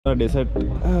Dessert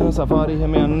Safari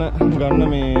හැම යන්න ගන්න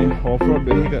මේ ඔෆ් රෝඩ්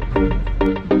වෙහිකල්.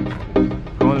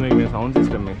 කොහොමද මේ සවුන්ඩ්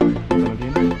සිස්ටම් එක? මෙතන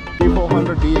තියෙන්නේ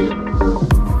T400D එක.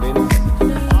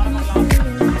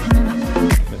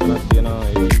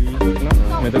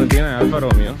 මෙතන තියෙන Alfa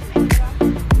Romeo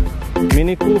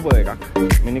මිනි කූපර් එකක්.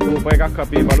 මිනි කූපර් එකක්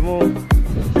අපි බලමු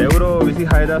යුරෝ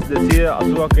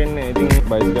 26280ක් එන්නේ. ඉතින්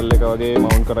බයිසිකල් එක වගේ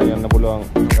මවුන්ට් කරලා යන්න පුළුවන්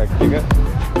රැක් එක.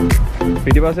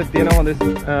 පිටිපස්සේ තියෙන හොඳ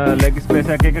ලෙග් ස්පේස්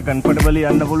එකක කම්ෆර්ටබලි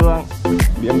යන්න පුළුවන්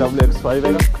BMW X5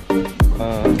 එකක්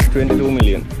 22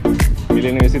 මිලියන්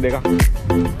 22ක්.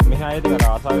 මෙහා ආයේ තියෙන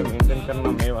ආසාවෙන් මේන්ටේන් කරන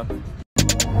මේවා.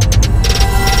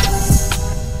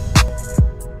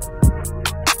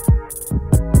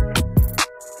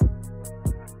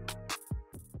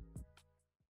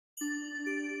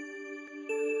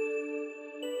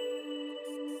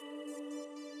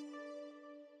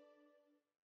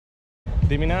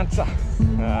 දිමිනාත්සා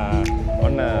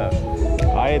ඔන්න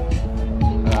ආයෙත්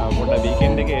පොඩ්ඩක්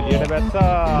වීකෙන්ඩ් එකේ එළියට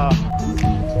බැස්සා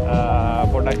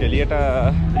පොඩ්ඩක් එළියට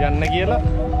යන්න කියලා.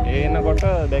 ඒ එනකොට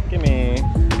දැක්කේ මේ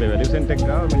වැලියු සෙන්ටර් එක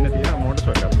ගාව මෙන්න තියෙන මෝටර්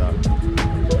ෂොප් එකක් දාලා.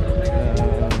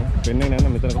 වෙන්නේ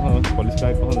නැහැ මෙතන කොහොමද පොලිස්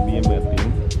ට්‍රැක් කොහොමද BMW එකක්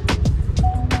තියෙන්නේ.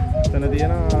 එතන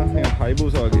තියෙන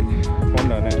හයිබූසා වගේ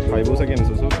Honda නෑ හයිබූසා කියන්නේ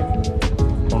Suzuki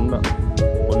Honda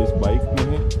පොලිස් බයික්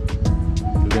නෙමෙයි.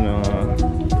 එතන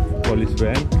police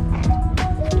van.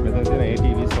 මෙතන තියෙන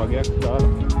ATVs වගේක්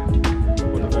දාලා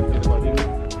පොඩි කට්ටියට වදින්න.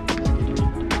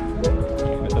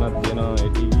 මෙතනත් තියෙන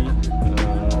ATV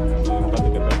මොකක්ද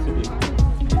capacity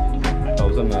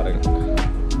 1000 නාර එකක්.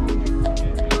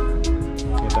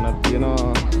 මෙතනත් තියෙන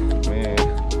මේ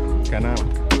කැනා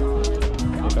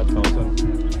එකත් 1000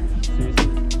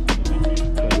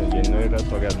 generators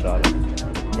වගේක් දාලා.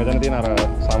 මෙතන තියෙන අර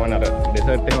සාමාන්‍ය අර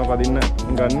ඩෙසර්ට් එහෙම වදින්න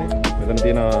ගන්න. මෙතන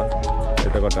තියෙන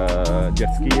එතකොට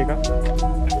ජෙට් ස්කී එකක්.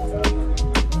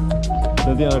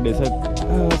 එතන තියෙන ඩෙසර්ට්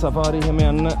සෆාරි හැම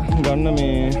යන්න ගන්න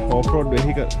මේ ඔෆ් රෝඩ්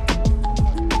වෙහිකල්.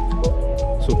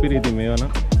 සුපිරි ඉතින් මේවා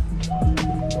නම්.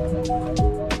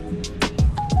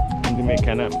 ඉතින් මේ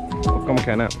කැන ඔක්කොම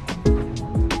කැන.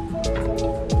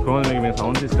 කොහොමද මේ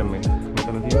සවුන්ඩ් සිස්ටම් එක?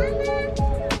 මෙතන තියෙන්නේ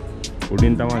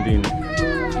උඩින් තමයි තියෙන්නේ.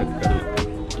 සෙට් කරලා.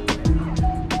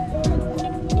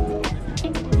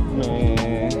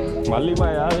 මේ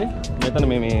මල්ලිමා යාවේ මෙතන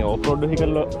මේ ඔෆ් රෝඩ්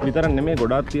වෙහිකල් විතර නෙමෙයි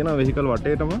ගොඩාක් තියෙනවා වෙහිකල්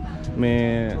වටේටම මේ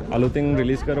අලුතින්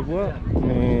රිලීස් කරපුවා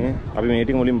මේ අපි මේ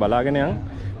ටික මුලින් බලාගෙන යන්.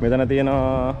 මෙතන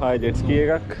තියෙනවා හයි ජෙට් ස්කී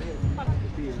එකක්.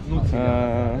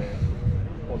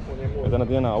 මෙතන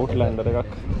තියෙන අවුට්ලෑන්ඩර්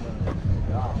එකක්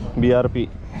BRP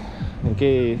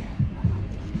එකේ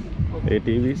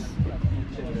ATVs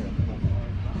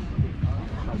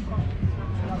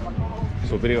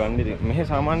සුපිරි වන්නේ. මෙහි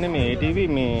සාමාන්‍ය මේ ATV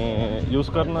මේ යූස්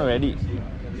කරන වැඩි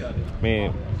මේ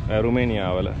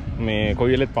රුමේනියා වල මේ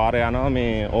කොයි වෙලෙත් පාර යනවා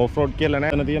මේ ඔෆ් රෝඩ් කියලා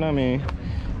නෑ. එතන තියෙනවා මේ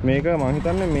මේක මම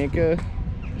හිතන්නේ මේක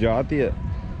ජාතිය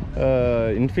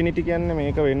ඉන්ෆිනිටි කියන්නේ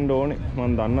මේක වෙන්න ඕනේ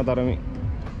මම දන්න තරමින්.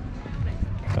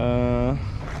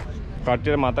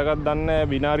 කට්ටියට මතකද දන්නේ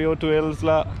බිනාරියෝ 12s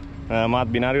ලා මාත්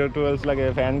බිනාරියෝ 12s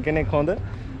ලගේ ෆෑන් කෙනෙක් හොඳ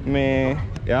මේ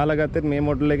එයාලා ගත්තෙත් මේ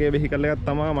මොඩල් එකේ වෙහිකල් එකක්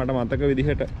තමයි මට මතක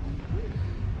විදිහට.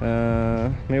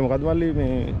 මේ මොකද්ද මල්ලි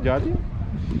මේ ජාතිය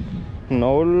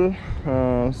නෝල්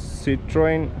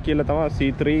සිට්‍රොයින් කියලා තමයි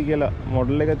C3 කියලා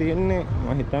මොඩල් එක තියෙන්නේ.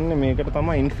 මම හිතන්නේ මේකට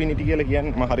තමයි ඉන්ෆිනිටි කියලා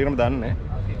කියන්නේ. මම හරියටම දන්නේ නැහැ.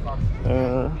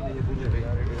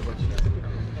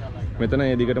 මෙතන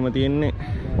ඒ දිගටම තියෙන්නේ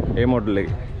ඒ මොඩල් එක.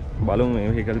 බලමු මේ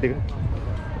වෙහිකල් ටික.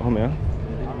 කොහොම යා?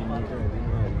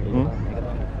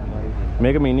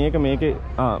 මේක මිනි එක මේකේ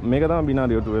මේක තමයි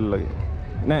බිනාරියෝ 12 ලගේ.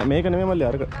 නෑ මේක නෙමෙයි මල්ලි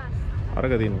අරක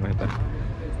තියෙන්නේ මම හිතන්නේ.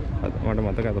 මට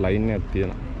මතකයි අද ලයින් එකක්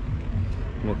තියෙනවා.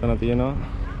 මෙතන තියෙනවා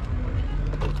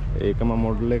ඒකම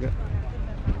මොඩල් එක.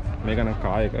 මේක නම්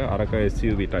කායක අරක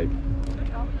SUV type.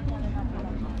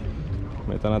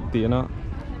 මෙතනක් තියෙනවා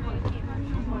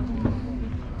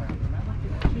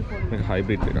මේක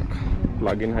හයිබ්‍රිඩ් එකක්.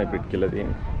 ප්ලග් ඉන් හයිබ්‍රිඩ් කියලා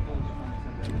තියෙනවා.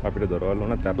 අපිට දොරවල්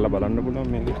උනත් ඇරලා බලන්න පුළුවන්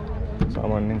මේක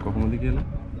සාමාන්‍යයෙන් කොහොමද කියලා.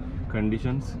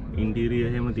 conditions interior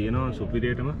එහෙම තියෙනවා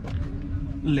සුපිරියටම.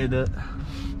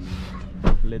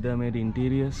 leather made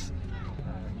interiors.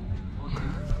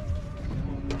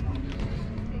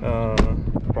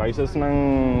 prices නම්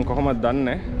කොහොමද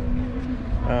දන්නේ.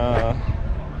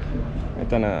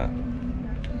 මෙතන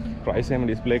price එහෙම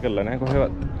display කරලා නැහැ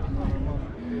කොහෙවත්.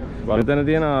 මෙතන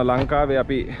තියෙන ලංකාවේ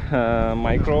අපි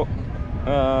මයික්‍රෝ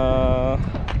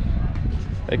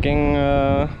එකෙන්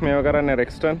මේව කරන්නේ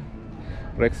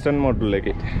රෙක්ස්ටන් මොඩල්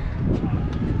එකේ.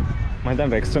 මම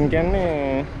හිතන්නේ රෙක්ස්ටන් කියන්නේ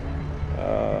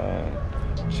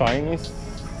Chinese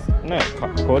නෑ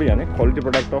කොරියානේ quality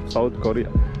product of South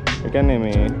Korea. ඒ කියන්නේ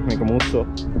මේක මූස්සෝ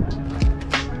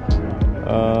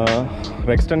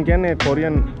රෙක්ස්ටන් කියන්නේ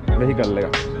කොරියන් වෙහිකල්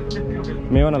එක.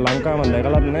 මේවන ලංකාව මම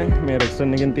දැකලත් නැහැ. මේ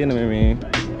රෙක්ස්ටන් එකෙන් තියෙන මේ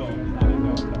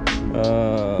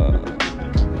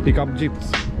පිකප් ජිප්ස්.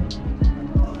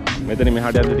 මෙතන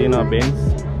මෙහාට යද්දී තියෙනවා Benz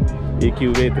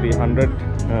EQA 300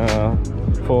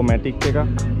 4matic එක.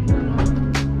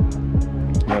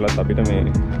 මේලත් අපිට මේ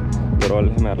දොරවල්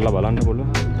එහෙම අරලා බලන්න පුළුවන්.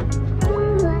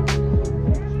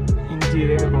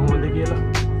 ඉන්ටීරියර් එක කොහොමද කියලා.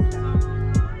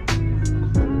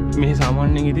 මේ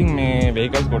සාමාන්‍යයෙන් ඉතින් මේ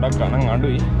vehicles ගොඩක් ගණන්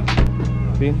අඩුයි.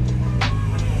 ඉතින්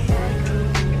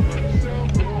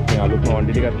මේ අලුත්ම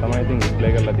වണ്ടി ටිකක් තමයි ඉතින්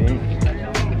ඩිස්ප්ලේ කරලා තියෙන්නේ.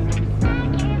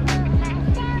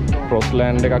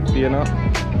 Crossland එකක් තියෙනවා.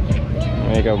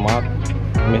 මේක මාක්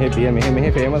මෙහි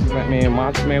ෆේමස් මේ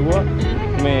මාක් මේවුවා.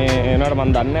 මේ එනවාට මම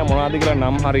දන්නේ නැහැ මොනවද කියලා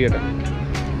නම් හරියට.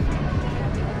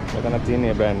 මෙතන තියෙන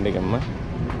මේ බ්‍රෑන්ඩ් එකම.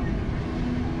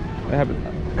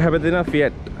 හැබැයි තියෙන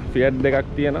Fiat දෙකක්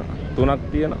තියෙනවා. තුනක්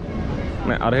තියෙනවා.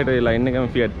 නෑ අරහෙට ඒ ලයින් එකම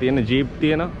Fiat තියෙන Jeep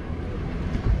තියෙනවා.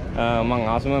 මම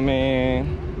ආසම මේ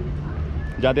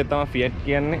ජාතිය තමයි Fiat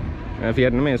කියන්නේ.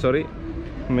 Fiat නෙමෙයි sorry.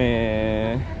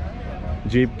 මේ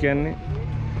Jeep කියන්නේ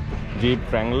Jeep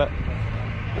Wrangler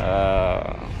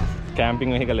කැම්පින්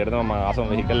වෙහිකල් එක තමයි මම ආසම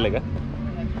වෙහිකල් එක.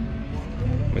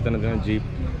 මෙතන තියෙන Jeep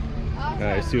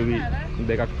SUV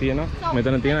දෙකක් තියෙනවා.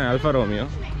 මෙතන තියෙන Alfa Romeo.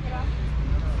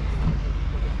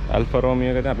 Alfa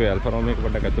Romeo එකට අපි Alfa Romeo එක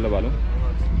පොඩ්ඩක් ඇතුළේ බලමු.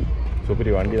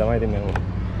 සුපිරි වണ്ടി තමයි ඉතින් මේ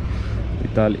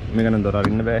ඉතාලි මේක නම් දොර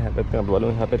අරින්න බෑ. හැපැත්තෙන් අපි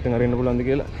බලමු හැපැත්තෙන් අරින්න පුළුවන්ද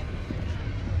කියලා.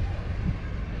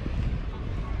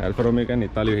 Alfa Romeo කියන්නේ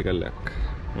ඉතාලි වෙහිකල් එකක්.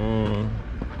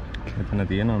 මෙතන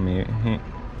තියෙනවා මේ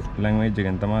ලැන්ග්වේජ්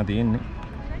එකෙන් තමයි තියෙන්නේ.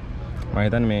 මම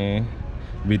හිතන්නේ මේ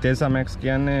Vitessa Max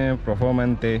කියන්නේ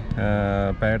performance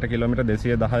පැයට කිලෝමීටර්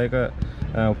 210ක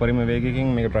උපරිම වේගයකින්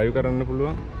මේක drive කරන්න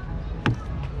පුළුවන්.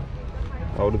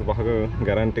 අවුරුදු 5ක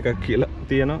ගැරන්ටි එකක් කියලා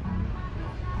තියෙනවා.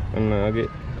 අන්නගේ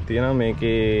තියෙනවා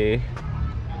මේකේ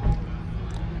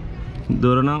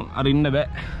දොර නම් අරින්න බෑ.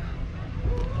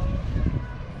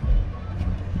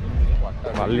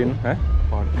 මල්ලින් ඈ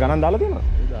ගණන් දාලා තියෙනවා.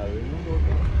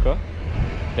 කො?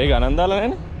 ඒ ගණන් දාලා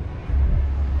නැහැනේ.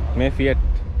 මේ Fiat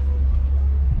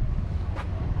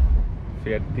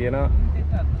තියෙනවා.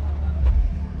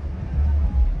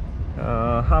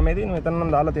 මේ දින මෙතන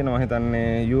නම් දාලා තියෙනවා මම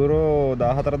හිතන්නේ යූරෝ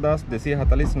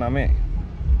 14249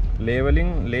 ලේවලින්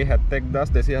ලේ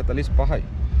 71245යි.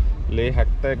 ලේ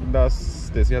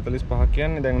 71245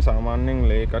 කියන්නේ දැන් සාමාන්‍යයෙන්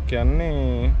ලේ එකක් කියන්නේ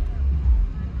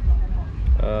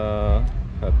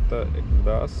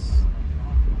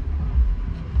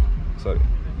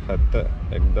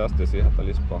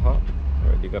 71245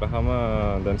 වැඩි කරාම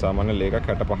දැන් සාමාන්‍ය ලේ එකක්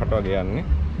 65ට වගේ යන්නේ.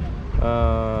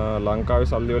 ලංකාවේ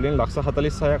සල්ලි වලින් ලක්ෂ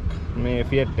 46ක් මේ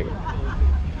Fiat එක.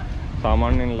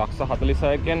 සාමාන්‍යයෙන් ලක්ෂ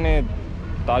 46ක් කියන්නේ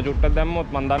තාජුට්ට දැම්මොත්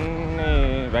මම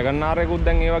දන්නේ වැගන් ආර් එකකුත්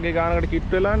දැන් ඒ වගේ ගානකට කිට්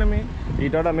වෙලානේ මේ.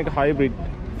 ඊට වඩා මේක හයිබ්‍රිඩ්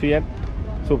Fiat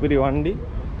සුපිරි වண்டி.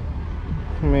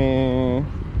 මේ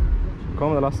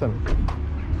කොහොමද ලස්සන.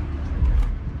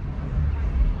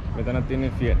 මෙතන තියෙන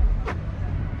Fiat.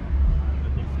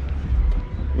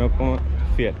 මේක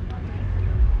Fiat.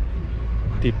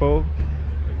 Tipo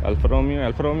Alfa Romeo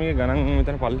ගණන්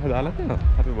මෙතන පල්ලෙහා දාලා තියෙනවා.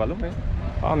 අපි බලමු මේ.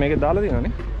 මේක දාලා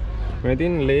තියෙනවානේ. මේ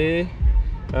තියෙන ලේ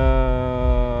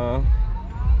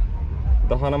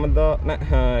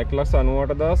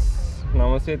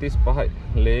 1,98,935යි.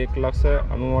 ලේ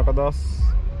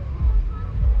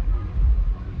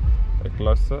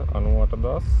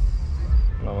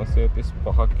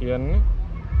 1,98,935 කියන්නේ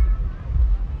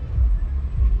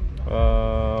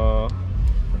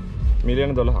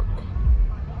මිලියන 12ක්.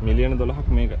 මිලියන 12ක්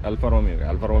මේක Alfa Romeo එක.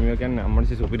 Alfa Romeo කියන්නේ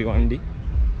අම්මන්සි සුපිරි වண்டி.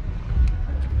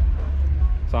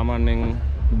 සාමාන්‍යයෙන්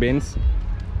Benz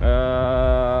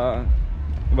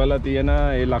වල තියෙන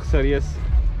ඒ ලක්සරියස්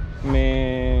මේ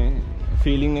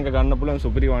ෆීලිං එක ගන්න පුළුවන්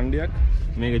සුපිරි වண்டிයක්.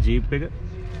 මේක Jeep එක.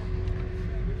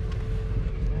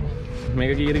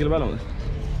 මේක කීයද කියලා බලමු.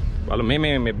 බලමු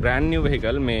මේ brand new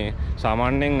vehicle මේ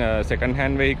සාමාන්‍යයෙන් second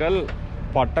hand vehicle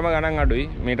පට්ටම ගණන් අඩුයි.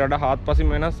 මේට වඩා හාත්පසින්ම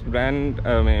වෙනස්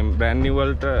brand new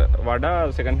වලට වඩා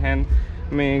second hand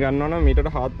මේ ගන්නවා නම් මීට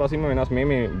වඩා හාත්පසින්ම වෙනස්.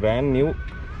 මේ brand new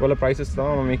වල prices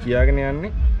තමයි මම මේ කියාගෙන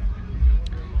යන්නේ.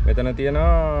 මෙතන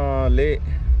තියෙනවා ලේ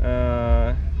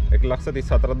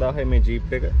 1,34,000යි මේ Jeep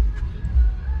එක.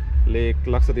 ලේ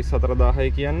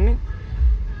 1,34,000යි කියන්නේ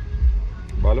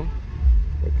බලමු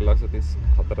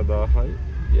 1,34,000යි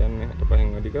කියන්නේ 65න්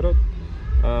වැඩි කරොත්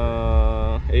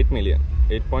 8 million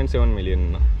 8.7 million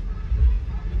න.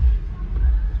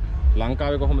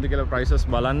 ලංකාවේ කොහොමද කියලා prices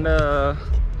බලන්න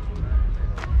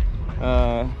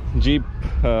Jeep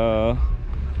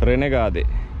Renegade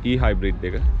e hybrid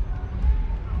එක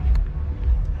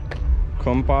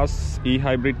කොම්පාස් E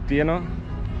hybrid තියෙනවා.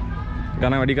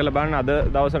 ගණන් වැඩි කරලා බලන්න අද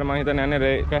දවසට මම හිතන්නේ යන්නේ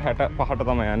රේක 65ට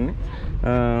තමයි යන්නේ.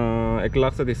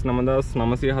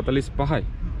 1,39,945යි.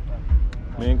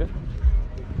 මේක.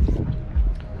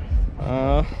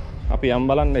 අපි යම්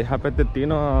බලන්න එහා පැත්තේ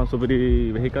තියෙනවා සුපිරි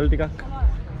වෙහිකල් ටිකක්.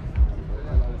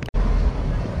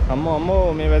 අම්මෝ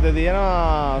මේ වැදේ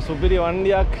තියෙනවා සුපිරි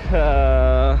වණ්ඩියක්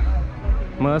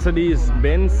Mercedes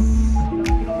Benz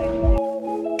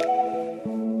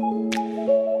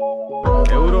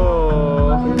euro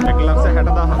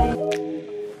 1,60,000.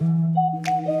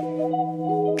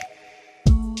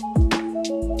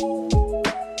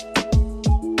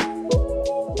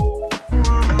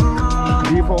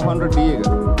 D400D එක.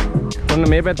 ඔන්න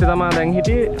මේ පැත්තේ තමයි දැන්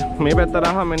හිටියේ. මේ පැත්තට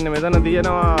ආවම මෙන්න මෙතන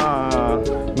තියෙනවා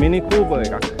මිනි කූපර්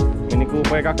එකක්. මිනි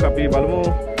කූපර් එකක් අපි බලමු.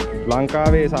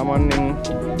 ලංකාවේ සාමාන්‍යයෙන්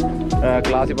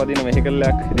ක්ලාසි පදින වෙහිකල්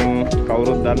එකක්. ඉතින්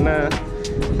කවුරුත් දන්න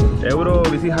එවුරෝ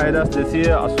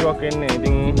 26,280ක් එන්නේ.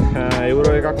 ඉතින්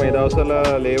එවුරෝ එකක් මේ දවස්වල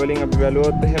ලේවලින් අපි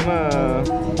බැලුවොත් එහෙම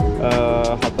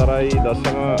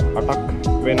 4.8ක්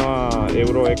වෙනවා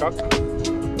එවුරෝ එකක්.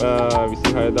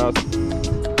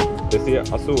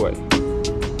 26,280යි.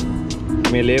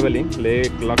 මේ ලේවලින් ලේ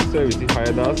ලක්ෂ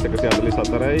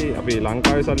 26,144යි. අපි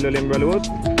ලංකාවේ සල්ලි වලින් බැලුවොත්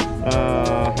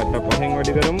 65න්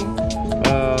වැඩි කරමු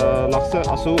ලක්ෂ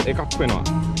 81ක් වෙනවා.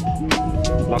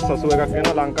 ලක්ෂ 81ක්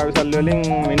වෙනවා ලංකාවේ සල්ලි වලින්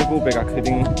මිනි කූප් එකක්.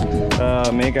 ඉතින්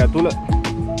මේක ඇතුළ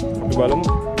අපි බලමු.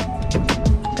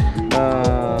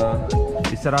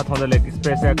 ඉස්සරහත් හොඳ ලෙග්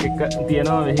ස්පේස් එකක් එක්ක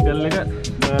තියෙනවා වෙහිකල් එක.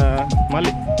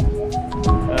 මල්ලි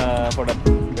පොඩක්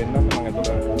වෙන්න මම ඇතුළ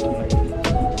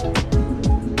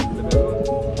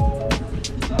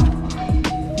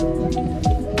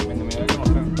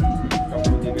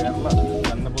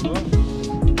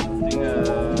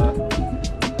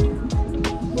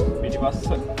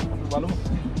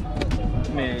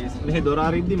මේ දොර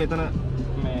අරිද්දි මෙතන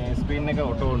මේ ස්ක්‍රීන් එක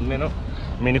ඔටෝ ඔන් වෙනවා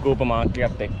මිනි කූප මාක්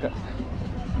එකත් එක්ක.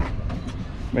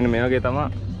 මෙන්න මේ වගේ තමයි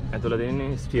ඇතුළ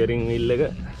දෙන්නේ ස්ටියරින් වීල් එක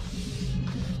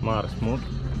මාර ස්මූත්.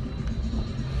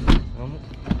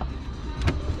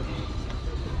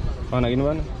 නගින්න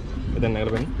බලන්න. දැන්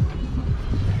නගලා බලන්න.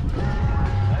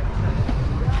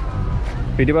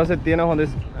 පිටිපස්සේ තියෙන හොඳ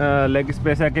ලෙග්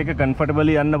ස්පේස් එකක් එක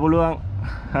කම්ෆර්ටබලි යන්න පුළුවන්.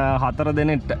 4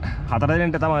 දෙනෙක්ට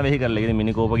තමයි වෙහිකල් එක. ඉතින්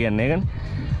මිනි කූප කියන්නේ ඒකනේ.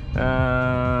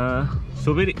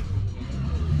 සුපිරි.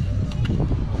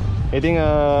 ඉතින්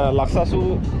ලක්ෂ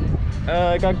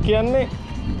 81ක් කියන්නේ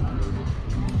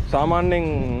සාමාන්‍යයෙන්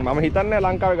මම හිතන්නේ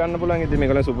ලංකාවේ ගන්න පුළුවන්. ඉතින්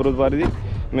මේකල සුපුරුදු පරිදි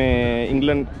මේ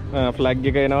ඉංග්ලන්ඩ් ෆ්ලැග්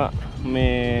එක එනවා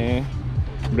මේ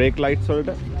බ්‍රේක් ලයිට්ස්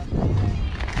වලට.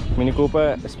 මිනි කූපර්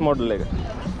S මොඩල් එක.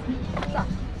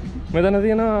 මෙතන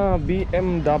තියෙනවා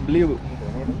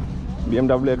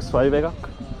BMW X5 එකක්.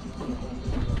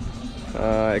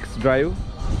 X drive.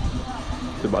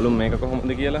 බලමු මේක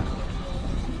කොහොමද කියලා.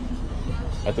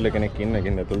 ඇතුලේ කෙනෙක් ඉන්න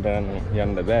එකෙන් ඇතුලට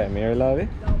යන්න බෑ මේ වෙලාවේ.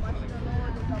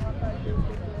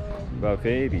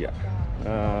 බාෆේරියා.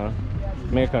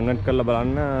 මේ කන්වර්ට් කරලා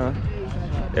බලන්න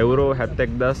එවුරෝ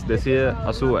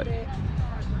 71,280යි.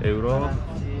 එවුරෝ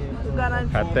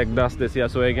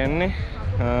 71,280 කියන්නේ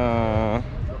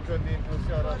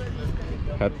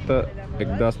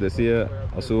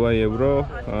 71,280යි එවුරෝ.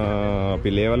 අපි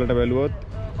ලේවලට බැලුවොත්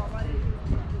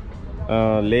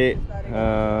ලේ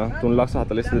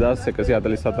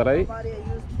 3,42,144යි.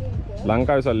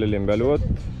 ලංකාවේ සල්ලි වලින් බැලුවොත්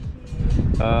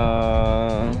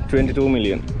 22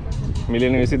 මිලියන්.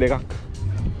 මිලියන 22ක්.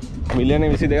 මිලියන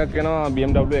 22ක් වෙනවා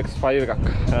BMW X5 එකක්.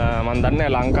 මම දන්නේ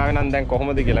ලංකාවේ නම් දැන්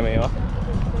කොහොමද කියලා මේවා.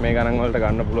 මේ ගණන් වලට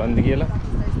ගන්න පුළුවන්ද කියලා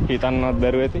හිතන්නවත්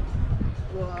බැරුව ඇති.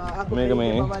 මේක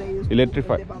මේ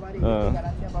electrified.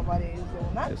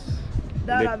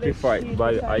 Electrified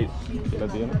by I කියලා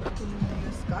තියෙනවා.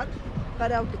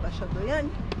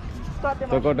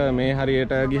 එතකොට මේ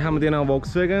හරියට ගියහම තියෙනවා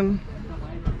Volkswagen.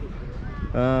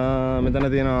 මෙතන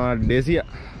තියෙනවා Dacia.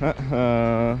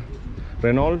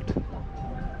 Renault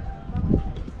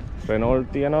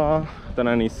තියෙනවා. එතන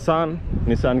Nissan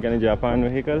කියන්නේ Japan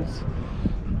vehicles.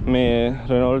 මේ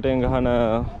Renault එකෙන් ගහන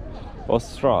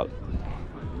Austral.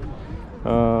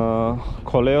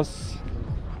 Koleos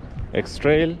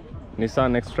X-Trail.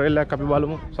 Nissan X-Trail එකක් අපි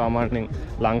බලමු. සාමාන්‍යයෙන්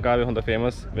ලංකාවේ හොඳ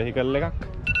famous vehicle එකක්.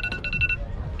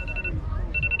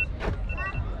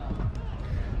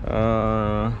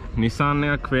 Nissan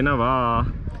එකක් වෙනවා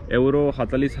එවුරෝ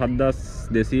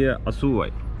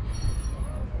 47,280යි.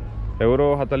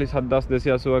 එවුරෝ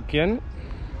 47,280ක් කියන්නේ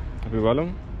අපි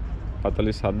බලමු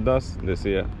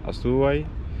 47,280යි.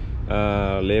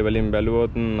 ලේවලින්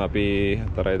බැලුවොත් අපි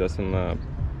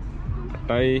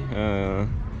 4.8යි.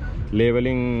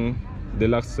 ලේවලින්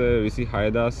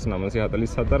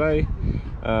 2,26,944යි.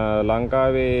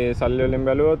 ලංකාවේ සල්ලි වලින්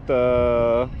බැලුවොත්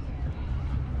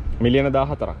මිලියන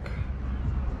 14ක්.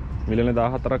 මිලියන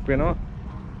 14ක් වෙනවා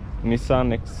Nissan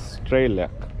X-Trail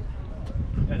එකක්.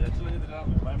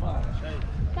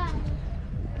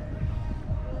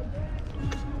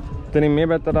 එතනින් මේ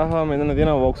පැත්තට ආවම මෙතන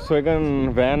තියෙන Volkswagen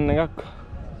van එකක්.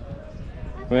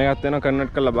 මේකත් වෙන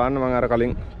කන්වර්ට් කරලා බලන්න මම අර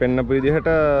කලින් පෙන්නපු විදිහට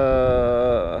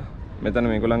මෙතන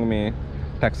මේගොල්ලන්ගේ මේ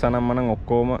ටැක්ස් අනම්ම නම්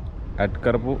ඔක්කොම ඇඩ්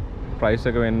කරපු ප්‍රයිස්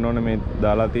එක වෙන්න ඕනේ මේ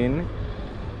දාලා තියෙන්නේ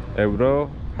එව්රෝ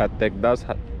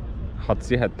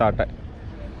 71778යි.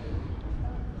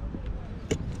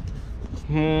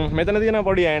 මෙතන තියෙන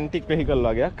පොඩි ඇන්ටික් වෙහිකල්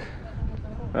වගේක්.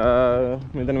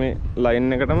 මෙතන මේ ලයින්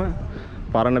එකටම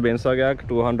පරණ බෙන්ස් වගේක්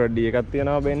 200D එකක්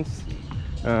තියෙනවා බෙන්ස්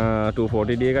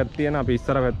 240D එකක් තියෙනවා. අපි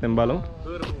ඉස්සර පැත්තෙන් බලමු.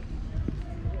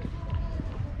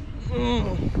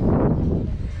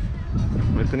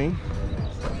 මෙතනින්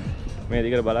මේ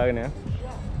දිගට බලාගෙන යන්න.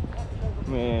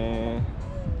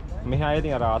 මේ ආයෙත්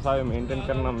අර ආසාවෙන් මේන්ටේන්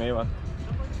කරන මේවා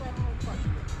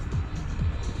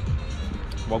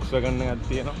Volkswagen එකක්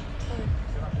තියෙනවා.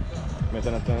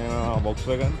 මෙතන තියෙනවා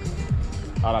Volkswagen.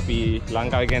 අර අපි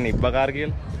ලංකාවේ කියන්නේ ඉබ්බකාර්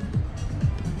කියලා.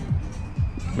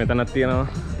 මෙතනක් තියෙනවා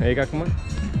ඒකක්ම.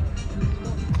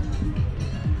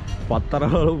 පත්තර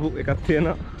වලු එකක්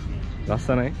තියෙනවා.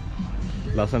 ලස්සනයි.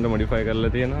 ලස්සනට මොඩිෆයි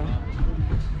කරලා තියෙනවා.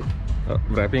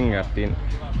 රැපින් එකක් තියෙනවා.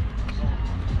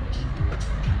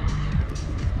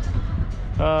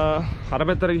 අර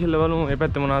පැත්තට ගිහිල්ලා බලමු මේ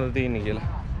පැත්තේ මොනවද තියෙන්නේ කියලා.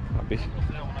 අපි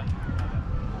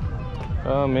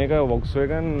මේක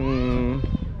Volkswagen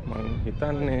මම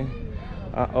හිතන්නේ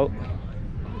ඔව්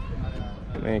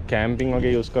මේ කැම්පින්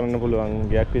වගේ යූස් කරන්න පුළුවන්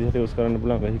ගයක් විදිහට යූස් කරන්න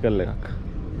පුළුවන් වෙහිකල් එකක්.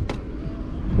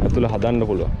 අතුල හදන්න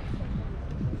පුළුවන්.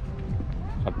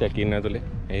 අපිට ඉන්න ඇතුලේ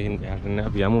ඒ හින්දා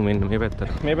අපි යමු මෙන්න මේ පැත්තට.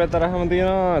 මේ පැත්තට හැම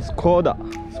තියෙනවා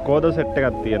Skoda සෙට් එකක්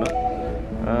තියෙනවා.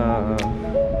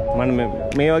 මම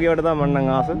මේ වගේ වට තමයි මම නම්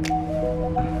ආස.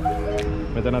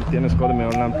 මෙතනක් තියෙන Skoda මේ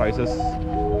ඕනනම් ප්‍රයිසස්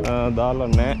දාලා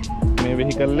නැහැ මේ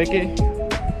වෙහිකල් එකේ.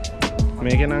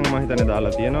 මේකේ නම් මම හිතන්නේ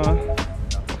දාලා තියෙනවා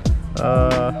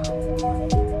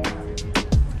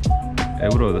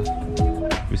එව්රෝද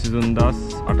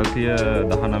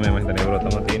 23819 මම හිතන්නේ එව්රෝ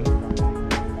තමයි තියෙන්නේ.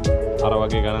 අර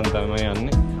වගේ ගණන් තමයි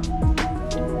යන්නේ.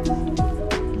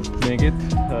 මේකෙත්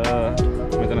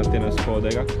මෙතනක් තියෙන Skoda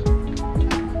එකක්.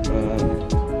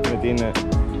 මේ තියෙන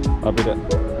අපිට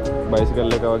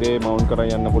බයිසිකල් එක වගේ මවුන්ට් කරන්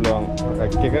යන්න පුළුවන්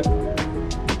රැක් එක.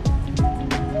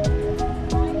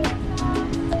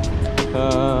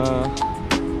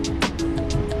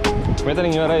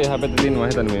 මෙතනින් ඉවරයි. එහා පැත්තේ තියෙන මම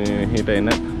හිතන්නේ මේ හිට එන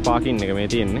පාකින් එක මේ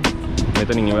තියෙන්නේ.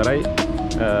 මෙතනින් ඉවරයි.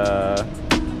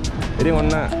 ඉතින්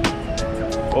ඔන්න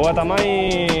ඕවා තමයි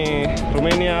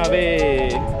රුමේනියාවේ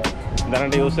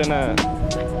දැනට යූස් වෙන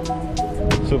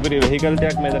සුපිරි වෙහිකල්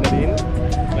ටිකක් මෙතන තියෙන්නේ.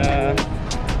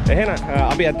 එහෙනම්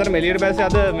අපි ඇත්තටම එළියට බැස්සේ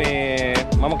අද මේ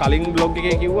මම කලින් බ්ලොග්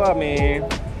එකේ කිව්වා මේ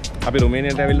අපි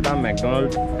රුමේනියාට ඇවිල්ලා තාම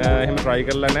මැක්ඩොනල්ඩ් එහෙම try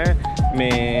කරලා නැහැ.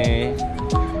 මේ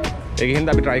ඒකෙන්ද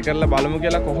අපි try කරලා බලමු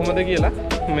කියලා කොහොමද කියලා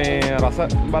මේ රස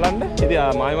බලන්න. ඉතින්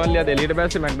මායි මල්ලියද එළියට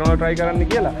බැස්සේ මැක්ඩොනල්ඩ් try කරන්න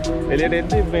කියලා. එළියට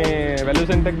එද්දි මේ වැලියු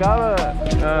සෙන්ටර් එක ගාව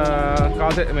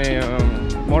කාසේ මේ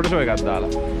මෝටර් ෂෝ එකක්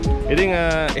දාලා. ඉතින්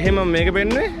එහෙම මේක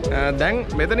වෙන්නේ. දැන්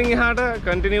මෙතනින් එහාට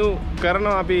කන්ටිනියු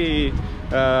කරනවා අපි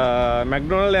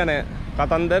මැක්ඩොනල්ඩ් යන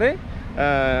කතන්දරේ.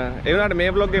 ඒ වුණාට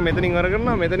මේ vlog එක මෙතනින් ඉවර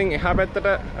කරනවා. මෙතනින් එහා පැත්තට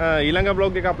ඊළඟ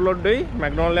vlog එක අප්ලෝඩ් වෙයි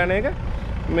මැක්ඩොනල්ඩ් යන එක.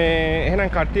 මේ එහෙනම්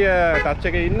කට්ටිය ටච්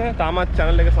එකේ ඉන්න තාමත්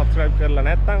channel එක subscribe කරලා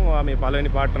නැත්නම් ඔයා මේ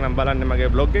පළවෙනි පාර්ට් එක නම් බලන්න මගේ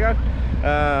vlog එකක්.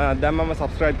 දැන් මම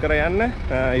subscribe කරලා යන්න.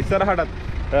 ඉස්සරහටත්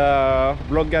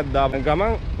vlog එකක් දාපු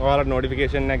ගමන් ඔයාලට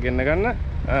notification එකක් ගෙන්න ගන්න.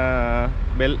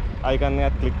 bell icon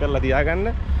එකත් click කරලා තියාගන්න.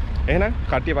 එහෙනම්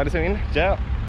කට්ටිය පරිස්සමින් ඉන්න. ජය